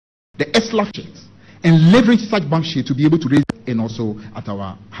the SLAF sheets, and leverage such bank sheets to be able to raise and also at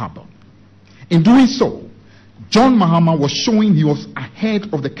our harbor. In doing so, John Mahama was showing he was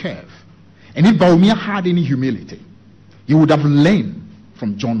ahead of the curve. And if Bawumia had any humility, he would have learned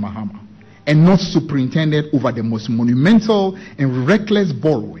from John Mahama and not superintended over the most monumental and reckless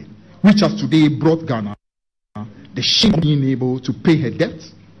borrowing, which has today brought Ghana the shame of being able to pay her debt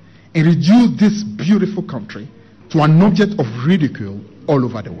and reduce this beautiful country to an object of ridicule all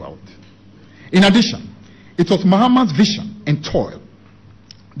over the world. In addition, it was Mahama's vision and toil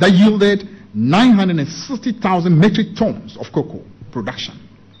that yielded 960,000 metric tons of cocoa production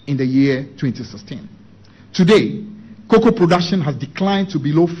in the year 2016. Today, cocoa production has declined to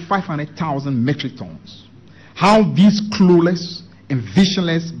below 500,000 metric tons. How these clueless and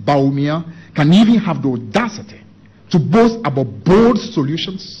visionless Bawumia can even have the audacity to boast about bold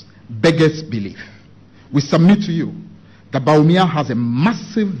solutions beggars belief. We submit to you that Bawumia has a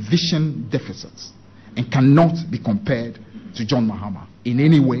massive vision deficit and cannot be compared to John Mahama in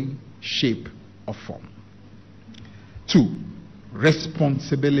any way, shape, or form. 2.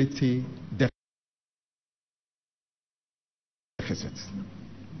 Responsibility deficit.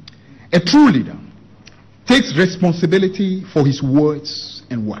 A true leader takes responsibility for his words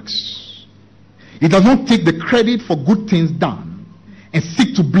and works. He does not take the credit for good things done and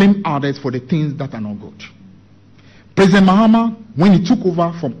seek to blame others for the things that are not good. President Mahama, when he took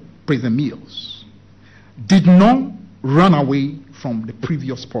over from President Mills, did not run away from the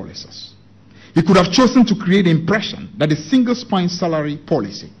previous policies. He could have chosen to create the impression that the single spine salary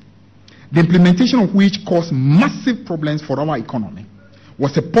policy, the implementation of which caused massive problems for our economy,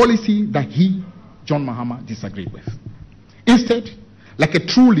 was a policy that he, John Mahama, disagreed with. Instead, like a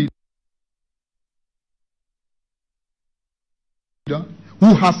true leader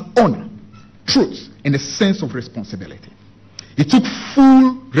who has honor, truth, and a sense of responsibility, he took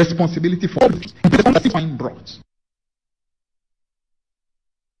full responsibility for the spine brought.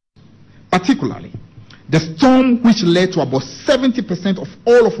 Particularly, the storm which led to about 70% of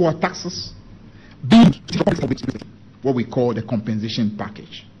all of our taxes being what we call the compensation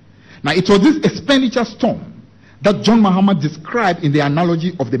package. Now, it was this expenditure storm that John Mahama described in the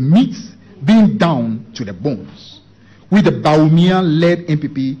analogy of the meat being down to the bones, which the Bawumia-led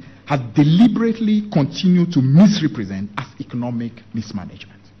MPP has deliberately continued to misrepresent as economic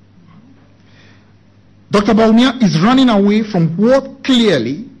mismanagement. Dr. Bawumia is running away from what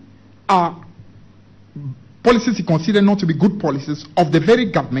clearly are policies he considered not to be good policies of the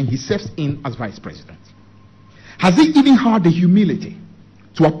very government he serves in as vice president. Has he even had the humility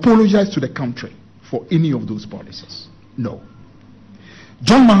to apologize to the country for any of those policies? No.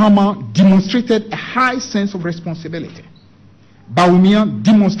 John Mahama demonstrated a high sense of responsibility. Bawumia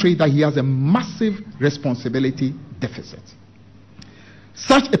demonstrated that he has a massive responsibility deficit.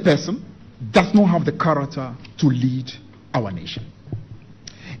 Such a person does not have the character to lead our nation.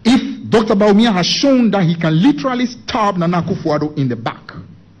 If Dr. Bawumia has shown that he can literally stab Nana Akufo-Addo in the back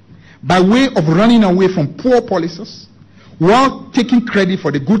by way of running away from poor policies while taking credit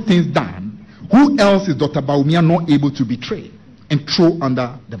for the good things done, who else is Dr. Bawumia not able to betray and throw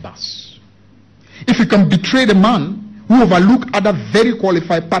under the bus? If you can betray the man who overlooked other very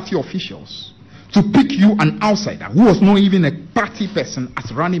qualified party officials to pick you, an outsider who was not even a party person,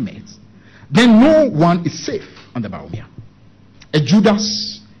 as running mate, then no one is safe under Bawumia. A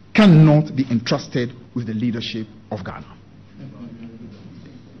Judas cannot be entrusted with the leadership of Ghana.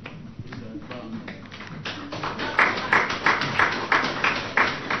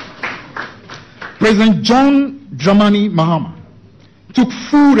 President John Dramani Mahama took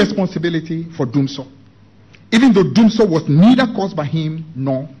full responsibility for Dumso, even though Dumso was neither caused by him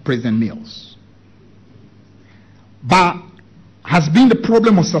nor President Mills, but has been the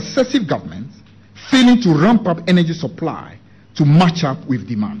problem of successive governments failing to ramp up energy supply to match up with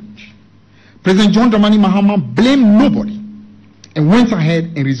demand. President John Dramani Mahama blamed nobody and went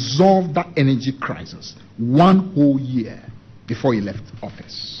ahead and resolved that energy crisis 1 whole year before he left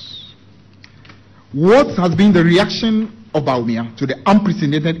office. What has been the reaction of Bawumia to the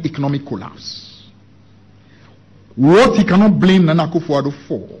unprecedented economic collapse? What he cannot blame Nana Akufo-Addo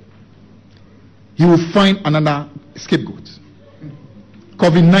for, he will find another scapegoat.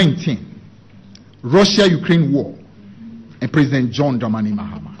 COVID-19, Russia-Ukraine war, and President John Dramani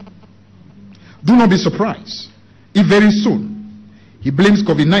Mahama. Do not be surprised if very soon he blames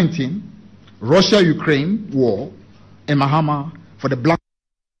COVID-19, Russia-Ukraine war, and Mahama for the Black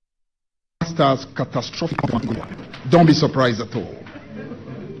Stars catastrophic. Don't be surprised at all.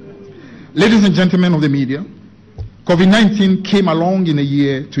 Ladies and gentlemen of the media, COVID-19 came along in the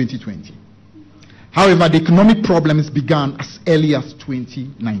year 2020. However, the economic problems began as early as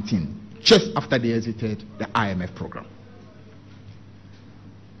 2019, just after they exited the IMF program.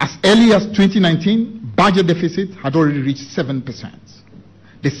 As early as 2019, budget deficit had already reached 7%.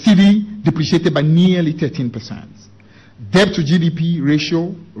 The cedi depreciated by nearly 13%. Debt to GDP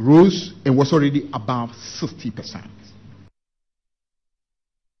ratio rose and was already above 60%.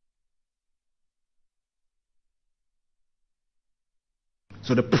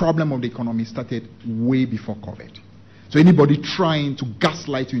 So the problem of the economy started way before COVID. So anybody trying to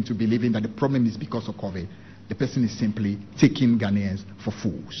gaslight you into believing that the problem is because of COVID, the person is simply taking Ghanaians for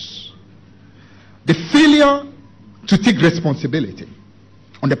fools. The failure to take responsibility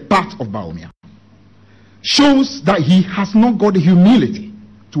on the part of Bawumia shows that he has not got the humility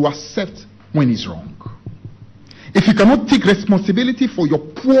to accept when he's wrong. If you cannot take responsibility for your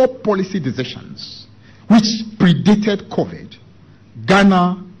poor policy decisions, which predated COVID,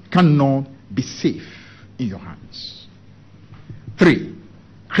 Ghana cannot be safe in your hands. 3,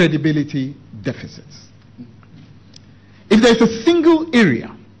 credibility deficits. If there is a single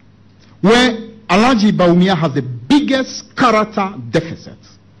area where Alhaji Bawumia has the biggest character deficit,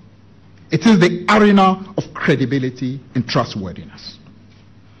 it is the arena of credibility and trustworthiness.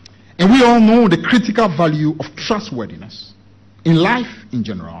 And we all know the critical value of trustworthiness in life in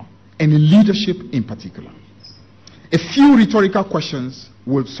general and in leadership in particular. A few rhetorical questions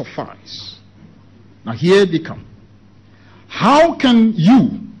will suffice. Now here they come. How can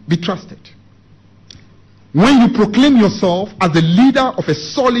you be trusted when you proclaim yourself as the leader of a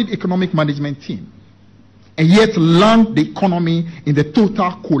solid economic management team and yet land the economy in the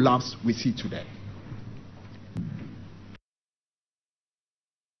total collapse we see today?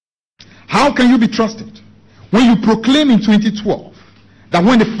 How can you be trusted when you proclaim in 2012 that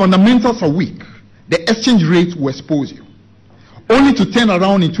when the fundamentals are weak, the exchange rate will expose you, only to turn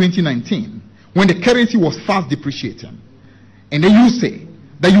around in 2019 when the currency was fast depreciating, and then you say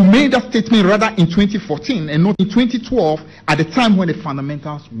that you made that statement rather in 2014 and not in 2012 at the time when the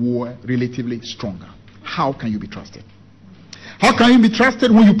fundamentals were relatively stronger? How can you be trusted? How can you be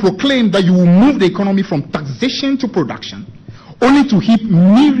trusted when you proclaim that you will move the economy from taxation to production, only to heap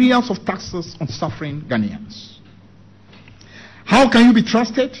myriads of taxes on suffering Ghanaians? How can you be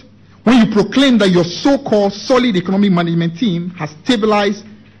trusted when you proclaim that your so-called solid economic management team has stabilized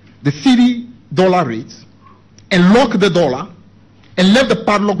the cedi dollar rates and locked the dollar and left the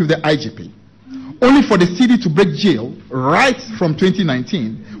padlock with the IGP, only for the cedi to break jail right from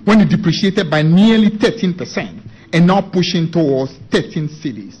 2019 when it depreciated by nearly 13% and now pushing towards 13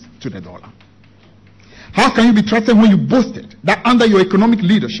 cedis to the dollar? How can you be trusted when you boasted that under your economic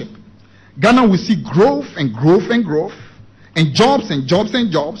leadership, Ghana will see growth and growth and growth and jobs and jobs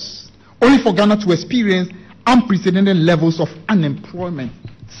and jobs, only for Ghana to experience unprecedented levels of unemployment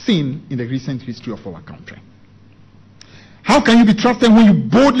seen in the recent history of our country? How can you be trusted when you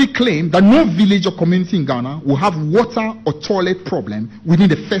boldly claim that no village or community in Ghana will have water or toilet problem within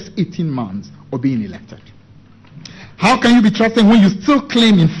the first 18 months of being elected? How can you be trusted when you still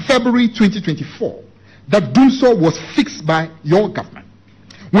claim in February 2024 that Dumsor was fixed by your government,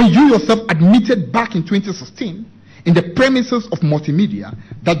 when you yourself admitted back in 2016 in the premises of multimedia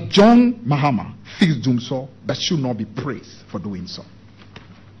that John Mahama fixed Dumsor but should not be praised for doing so?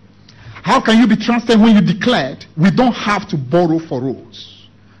 How can you be trusted when you declared we don't have to borrow for roads?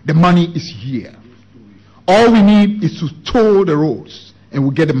 The money is here. All we need is to toll the roads and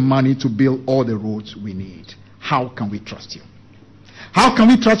we'll get the money to build all the roads we need. How can we trust you? How can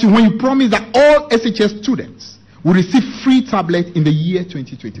we trust you when you promise that all SHS students will receive free tablets in the year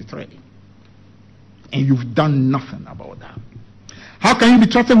 2023? And you've done nothing about that. How can you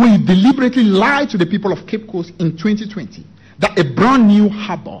be trusted when you deliberately lie to the people of Cape Coast in 2020 that a brand new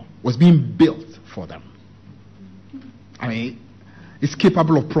harbor was being built for them? I mean, it's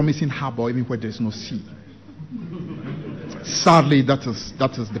capable of promising harbor even where there's no sea. Sadly, that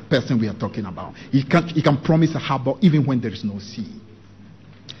is the person we are talking about. He can promise a harbor even when there is no sea.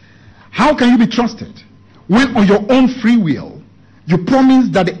 How can you be trusted when on your own free will you promise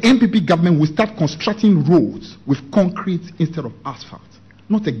that the NPP government will start constructing roads with concrete instead of asphalt?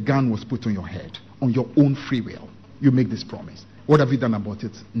 Not a gun was put on your head. On your own free will, you make this promise. What have you done about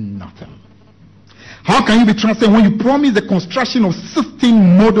it? Nothing. How can you be trusted when you promise the construction of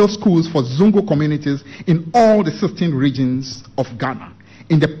 16 model schools for Zongo communities in all the 16 regions of Ghana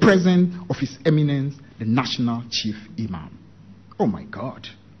in the presence of His Eminence, the National Chief Imam? Oh my God.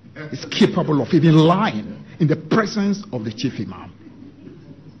 Is capable of even lying in the presence of the Chief Imam.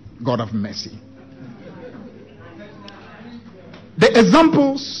 God have mercy. The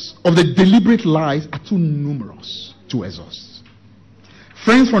examples of the deliberate lies are too numerous to exhaust.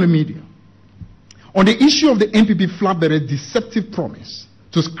 Friends from the media, on the issue of the NPP flag-bearer's deceptive promise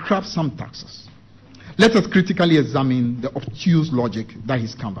to scrap some taxes, let us critically examine the obtuse logic that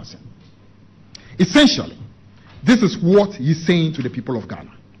he's canvassing. Essentially, this is what he's saying to the people of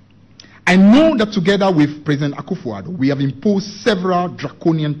Ghana. I know that together with President Akufo-Addo, we have imposed several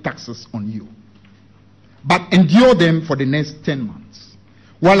draconian taxes on you, but endure them for the next 10 months,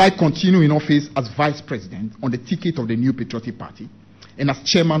 while I continue in office as Vice President on the ticket of the New Patriotic Party and as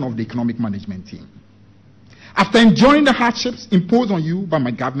Chairman of the Economic Management Team. After enduring the hardships imposed on you by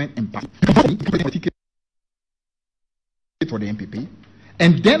my government and party, ticket for the NPP,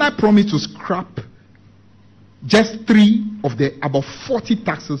 and then I promise to scrap just 3 of the about 40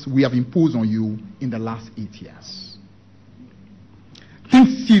 taxes we have imposed on you in the last 8 years. Think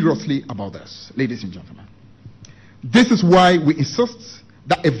seriously about this, ladies and gentlemen. This is why we insist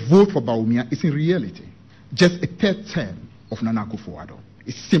that a vote for Bawumia is in reality just a third term of Nana Akufo-Addo.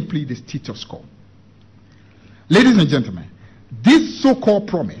 It's simply the status quo. Ladies and gentlemen, this so-called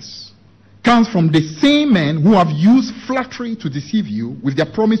promise comes from the same men who have used flattery to deceive you with their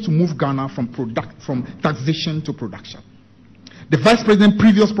promise to move Ghana from taxation to production. The Vice President's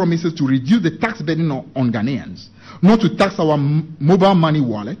previous promises to reduce the tax burden on Ghanaians, not to tax our mobile money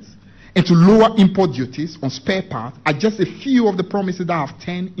wallets, and to lower import duties on spare parts are just a few of the promises that have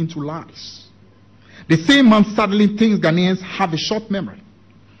turned into lies. The same man sadly thinks Ghanaians have a short memory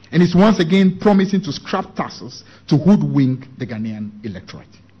and is once again promising to scrap taxes to hoodwink the Ghanaian electorate.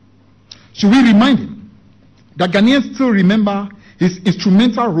 Should we remind him that Ghanaians still remember his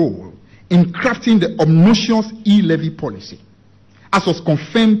instrumental role in crafting the obnoxious e-levy policy, as was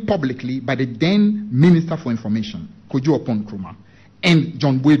confirmed publicly by the then Minister for Information, Akroma, and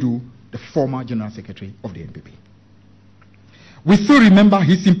John Boadu, the former General Secretary of the NPP. We still remember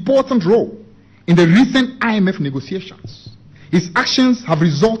his important role in the recent IMF negotiations. His actions have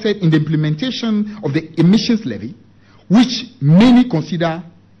resulted in the implementation of the emissions levy, which many consider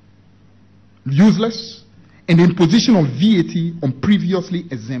useless, and the imposition of VAT on previously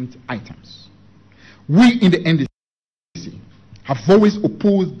exempt items. We in the NDC have always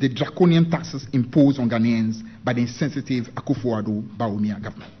opposed the draconian taxes imposed on Ghanaians by the insensitive Akufo-Addo Bawumia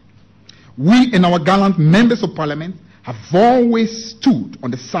government. We and our gallant members of parliament have always stood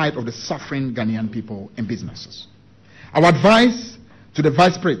on the side of the suffering Ghanaian people and businesses. Our advice to the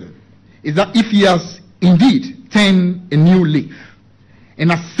Vice President is that if he has indeed turned a new leaf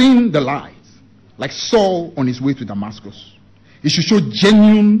and has seen the light, like Saul on his way to Damascus, he should show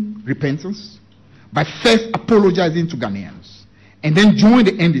genuine repentance by first apologizing to Ghanaians and then join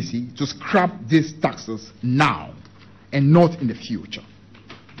the NDC to scrap these taxes now and not in the future.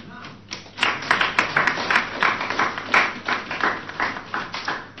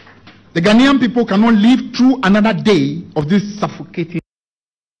 The Ghanaian people cannot live through another day of this suffocating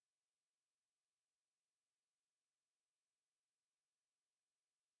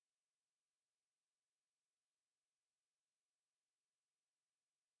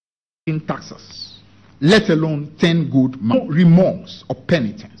taxes, let alone 10 good remorse or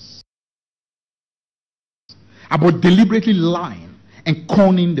penitence about deliberately lying and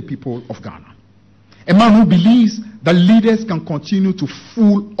conning the people of Ghana. A man who believes that leaders can continue to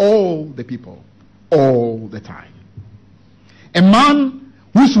fool all the people all the time. A man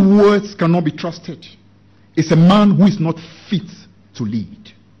whose words cannot be trusted is a man who is not fit to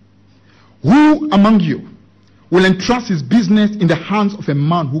lead. Who among you will entrust his business in the hands of a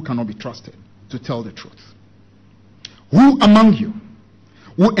man who cannot be trusted to tell the truth? Who among you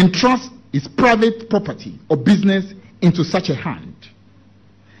will entrust his private property or business into such a hand?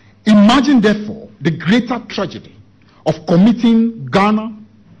 Imagine, therefore, the greater tragedy of committing Ghana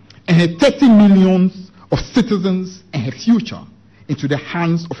and her 30 millions of citizens and her future into the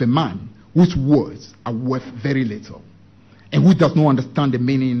hands of a man whose words are worth very little and who does not understand the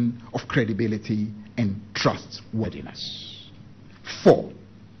meaning of credibility and trustworthiness. 4.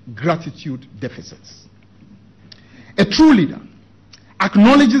 Gratitude deficits. A true leader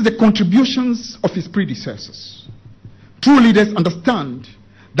acknowledges the contributions of his predecessors. True leaders understand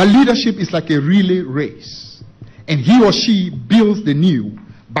that leadership is like a relay race, and he or she builds the new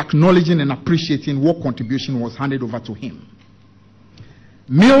by acknowledging and appreciating what contribution was handed over to him.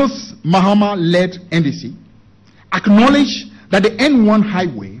 Mills Mahama-led NDC acknowledged that the N1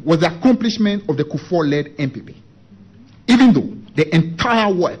 highway was the accomplishment of the Kufuor-led NPP, even though the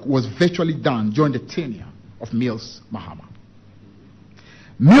entire work was virtually done during the tenure of Mills Mahama.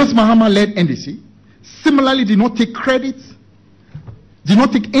 Mills Mahama-led NDC similarly did not take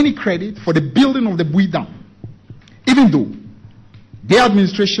any credit for the building of the Bui Dam, even though their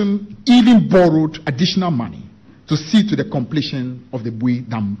administration even borrowed additional money to see to the completion of the Bui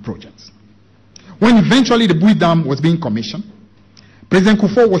Dam project. When eventually the Bui Dam was being commissioned, President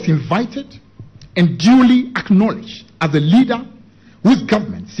Kufuor was invited and duly acknowledged as a leader whose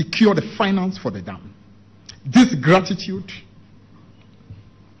government secured the finance for the dam. This gratitude,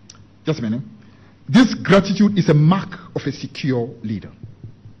 just a minute, this gratitude is a mark of a secure leader.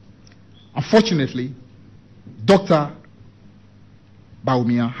 Unfortunately, Dr.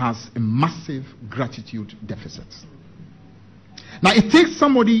 Bawumia has a massive gratitude deficit. Now, it takes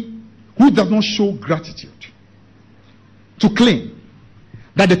somebody who does not show gratitude to claim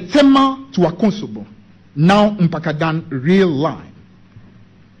that the Tema to Akonsobo, now Mpakadan rail line,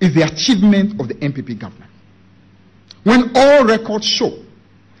 is the achievement of the MPP government, when all records show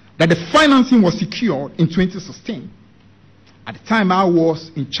that the financing was secured in 2016. At the time I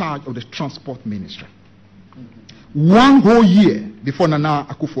was in charge of the transport ministry. One whole year before Nana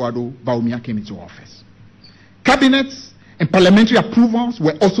Akufo-Addo Bawumia came into office. Cabinets and parliamentary approvals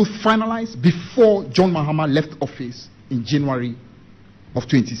were also finalized before John Mahama left office in January of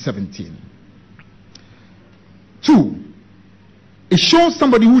 2017. 2, it shows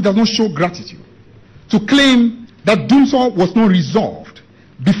somebody who does not show gratitude to claim that Dumsor was not resolved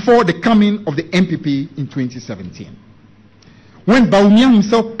before the coming of the MPP in 2017. When Bawumia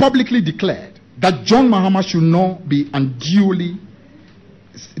himself publicly declared that John Mahama should not unduly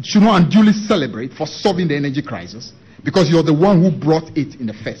celebrate for solving the energy crisis because you're the one who brought it in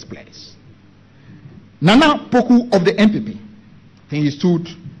the first place. Nana Poku of the MPP, I think he stood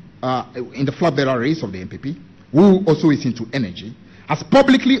in the flag bearer race of the MPP, who also is into energy, has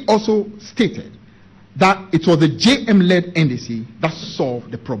publicly also stated that it was the JM-led NDC that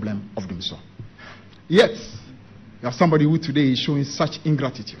solved the problem of Dumsor. Yet, you have somebody who today is showing such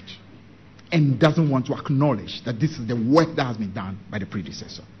ingratitude and doesn't want to acknowledge that this is the work that has been done by the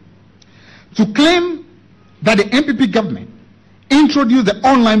predecessor. To claim that the MPP government introduced the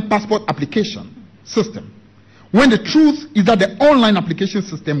online passport application system, when the truth is that the online application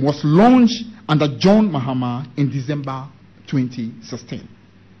system was launched under John Mahama in December 2016.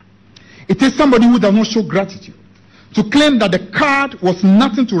 It is somebody who does not show gratitude to claim that the card was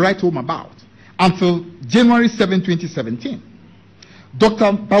nothing to write home about until January 7, 2017.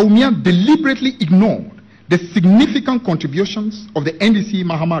 Dr. Bawumia deliberately ignored the significant contributions of the NDC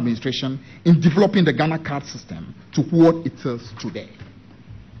Mahama administration in developing the Ghana card system to what it is today.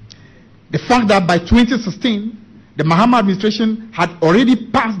 The fact that by 2016, the Mahama administration had already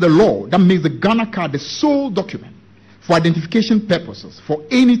passed the law that makes the Ghana card the sole document for identification purposes for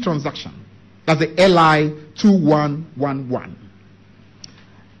any transaction. That's the LI 2111.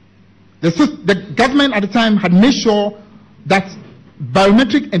 The government at the time had made sure that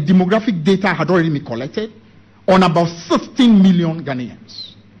biometric and demographic data had already been collected on about 16 million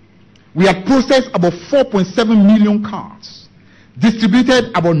Ghanaians. We had processed about 4.7 million cards, distributed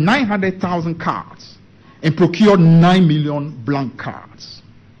about 900,000 cards, and procured 9 million blank cards.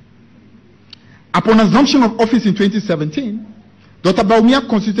 Upon assumption of office in 2017, Dr. Bawumia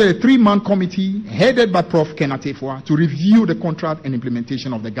constituted a 3-man committee headed by Prof. Ken Atefua to review the contract and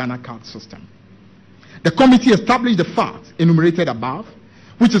implementation of the Ghana card system. The committee established the facts enumerated above,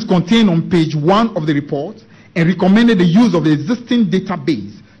 which is contained on page 1 of the report, and recommended the use of the existing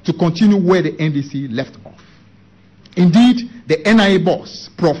database to continue where the NDC left off. Indeed, the NIA boss,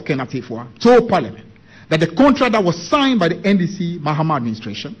 Prof. Ken Atefua, told Parliament that the contract that was signed by the NDC Mahama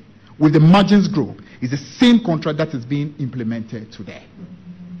administration with the Margins Group is the same contract that is being implemented today.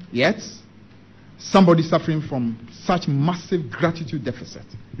 Yet, somebody suffering from such massive gratitude deficit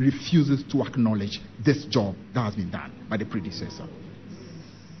refuses to acknowledge this job that has been done by the predecessor.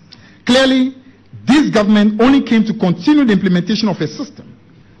 Clearly, this government only came to continue the implementation of a system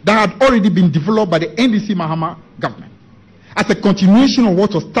that had already been developed by the NDC Mahama government as a continuation of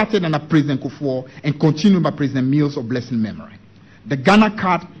what was started under President Kufuor and continued by President Mills of blessed memory. The Ghana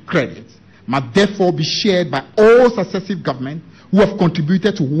card credits must therefore be shared by all successive governments who have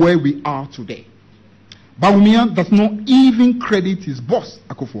contributed to where we are today. Bawumia does not even credit his boss,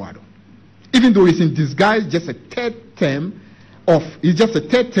 Akufo-Addo, even though it's in disguise just a third term of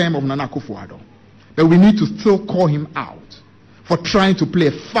Nana Akufo-Addo. But we need to still call him out for trying to play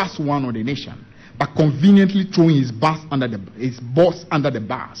a fast one on the nation by conveniently throwing his boss under the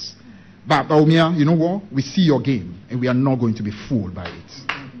bus. But Bawumia, you know what? We see your game, and we are not going to be fooled by it.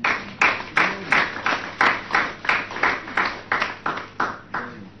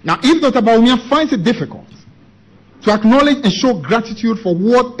 Now, if Dr. Bawumia finds it difficult to acknowledge and show gratitude for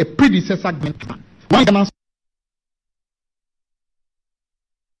what a predecessor done, one can answer.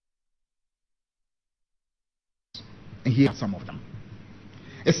 And here are some of them.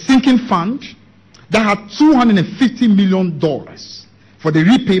 A sinking fund that had $250 million for the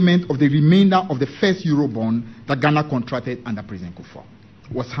repayment of the remainder of the first Eurobond that Ghana contracted under President Kufuor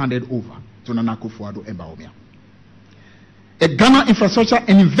was handed over to Nana Akufo-Addo and Bawumia. A Ghana Infrastructure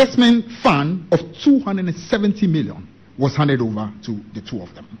and Investment Fund of 270 million was handed over to the two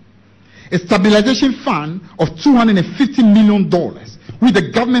of them. A stabilization fund of $250 million, which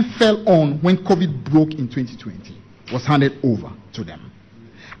the government fell on when COVID broke in 2020, was handed over to them.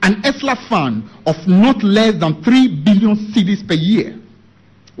 An ESLA fund of not less than 3 billion cedis per year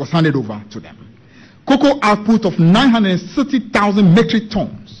was handed over to them. Cocoa output of 960,000 metric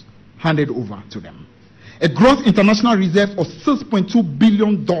tons handed over to them. A gross international reserve of $6.2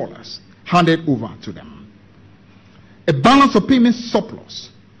 billion handed over to them. A balance of payment surplus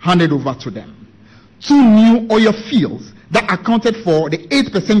handed over to them. 2 new oil fields that accounted for the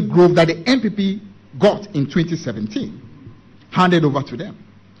 8% growth that the NPP got in 2017 handed over to them.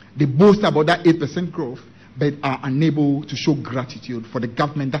 They boast about that 8% growth, but are unable to show gratitude for the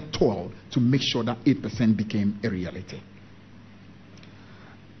government that toiled to make sure that 8% became a reality.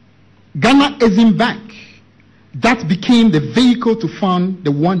 Ghana Exim Bank, that became the vehicle to fund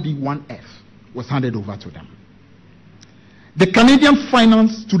the 1D1F, was handed over to them. The Canadian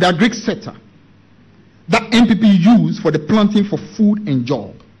finance to the agri sector that NPP used for the planting for food and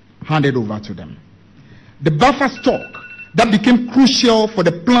job handed over to them. The buffer stock that became crucial for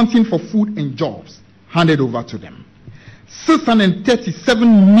the planting for food and jobs handed over to them.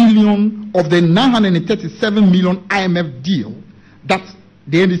 637 million of the 937 million IMF deal that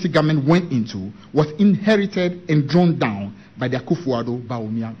the NDC government went into was inherited and drawn down by the Akufo-Addo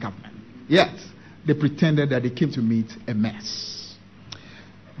Bawumia government. Yet, they pretended that they came to meet a mess.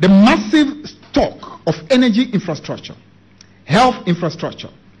 The massive stock of energy infrastructure, health infrastructure,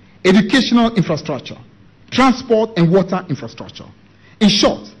 educational infrastructure, transport and water infrastructure. In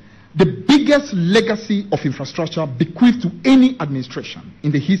short, the biggest legacy of infrastructure bequeathed to any administration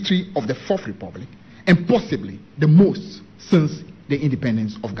in the history of the Fourth Republic, and possibly the most since the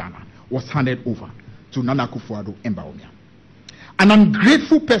independence of Ghana, was handed over to Nana Akufo-Addo and Bawumia. An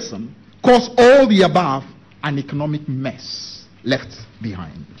ungrateful person caused all the above an economic mess left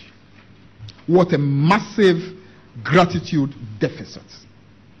behind. What a massive gratitude deficit.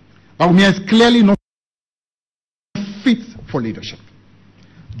 Bawumia is clearly not fit for leadership.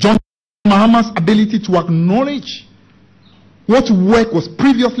 John Mahama's ability to acknowledge what work was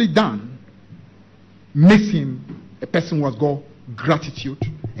previously done makes him a person who has got gratitude,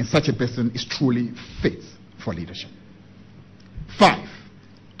 and such a person is truly fit for leadership. 5.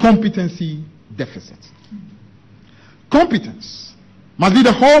 Competency deficit. Competence must be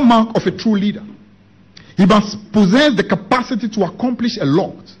the hallmark of a true leader. He must possess the capacity to accomplish a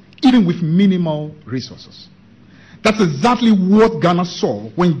lot, even with minimal resources. That's exactly what Ghana saw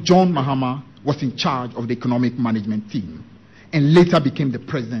when John Mahama was in charge of the economic management team and later became the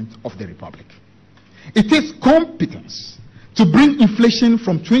president of the Republic. It takes competence to bring inflation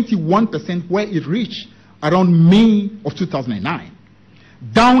from 21%, where it reached around May of 2009,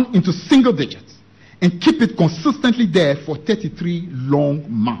 down into single digits and keep it consistently there for 33 long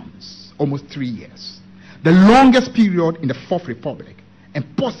months, almost 3 years. The longest period in the Fourth Republic and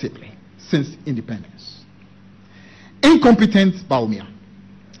possibly since independence. Incompetent Bawumia,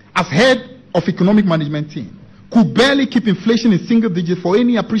 as head of economic management team, could barely keep inflation in single digits for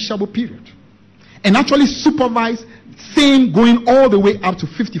any appreciable period, and actually supervise same going all the way up to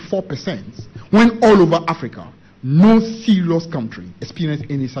 54%, when all over Africa no serious country experienced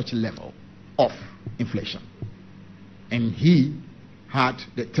any such level of inflation. And he had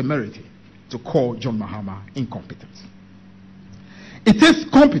the temerity to call John Mahama incompetent. It takes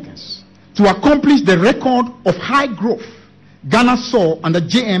competence to accomplish the record of high growth Ghana saw under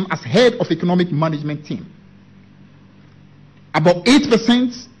JM as head of economic management team. About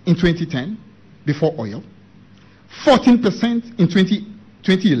 8% in 2010 before oil, 14% in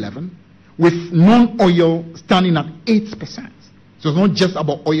 2011, with non-oil standing at 8%. So it's not just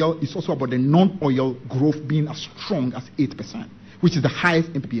about oil, it's also about the non-oil growth being as strong as 8%, which is the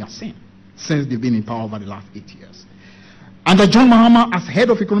highest NPP has seen since they've been in power over the last 8 years. Under John Mahama as head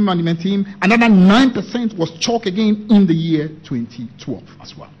of economic management team, another 9% was chalk again in the year 2012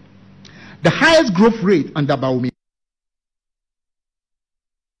 as well. The highest growth rate under Bawumia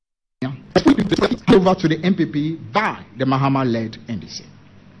over to the NPP by the Mahama-led NDC.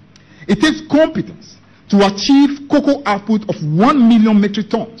 It takes competence to achieve cocoa output of 1 million metric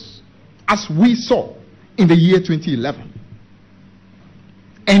tons, as we saw in the year 2011,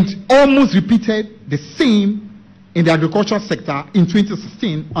 and almost repeated the same in the agricultural sector in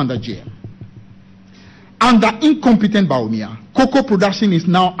 2016 under JM. Under incompetent Bawumia, cocoa production is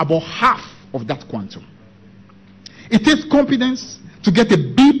now about half of that quantum. It takes competence to get a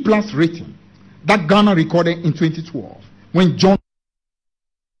B+ rating that Ghana recorded in 2012 when John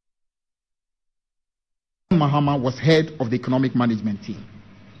Mahama was head of the economic management team.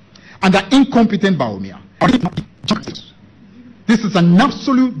 Under incompetent Bawumia, this is an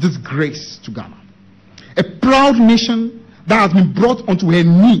absolute disgrace to Ghana. A proud nation that has been brought onto her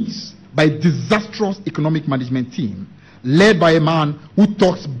knees by a disastrous economic management team led by a man who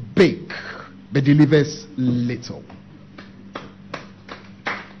talks big but delivers little.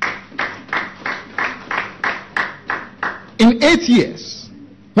 In 8 years,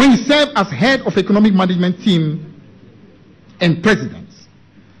 when he served as head of economic management team and president,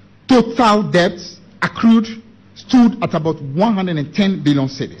 total debts accrued stood at about 110 billion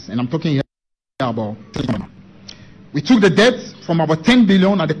cedis. And I'm talking here about. We took the debt from about 10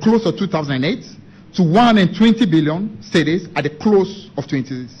 billion at the close of 2008 to 120 billion cedis at the close of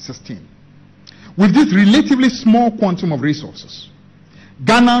 2016. With this relatively small quantum of resources,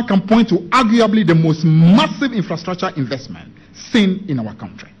 Ghana can point to arguably the most massive infrastructure investment seen in our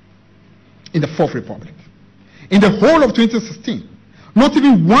country, in the Fourth Republic. In the whole of 2016, not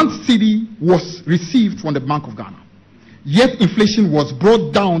even 1 cedi was received from the Bank of Ghana. Yet inflation was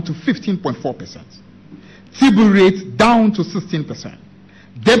brought down to 15.4%. T-bill rate down to 16%.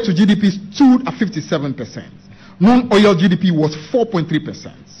 Debt to GDP stood at 57%. Non-oil GDP was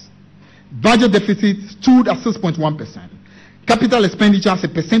 4.3%. Budget deficit stood at 6.1%. Capital expenditure as a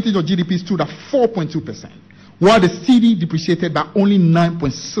percentage of GDP stood at 4.2%, while the cedi depreciated by only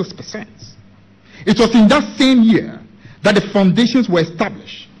 9.6%. It was in that same year that the foundations were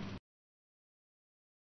established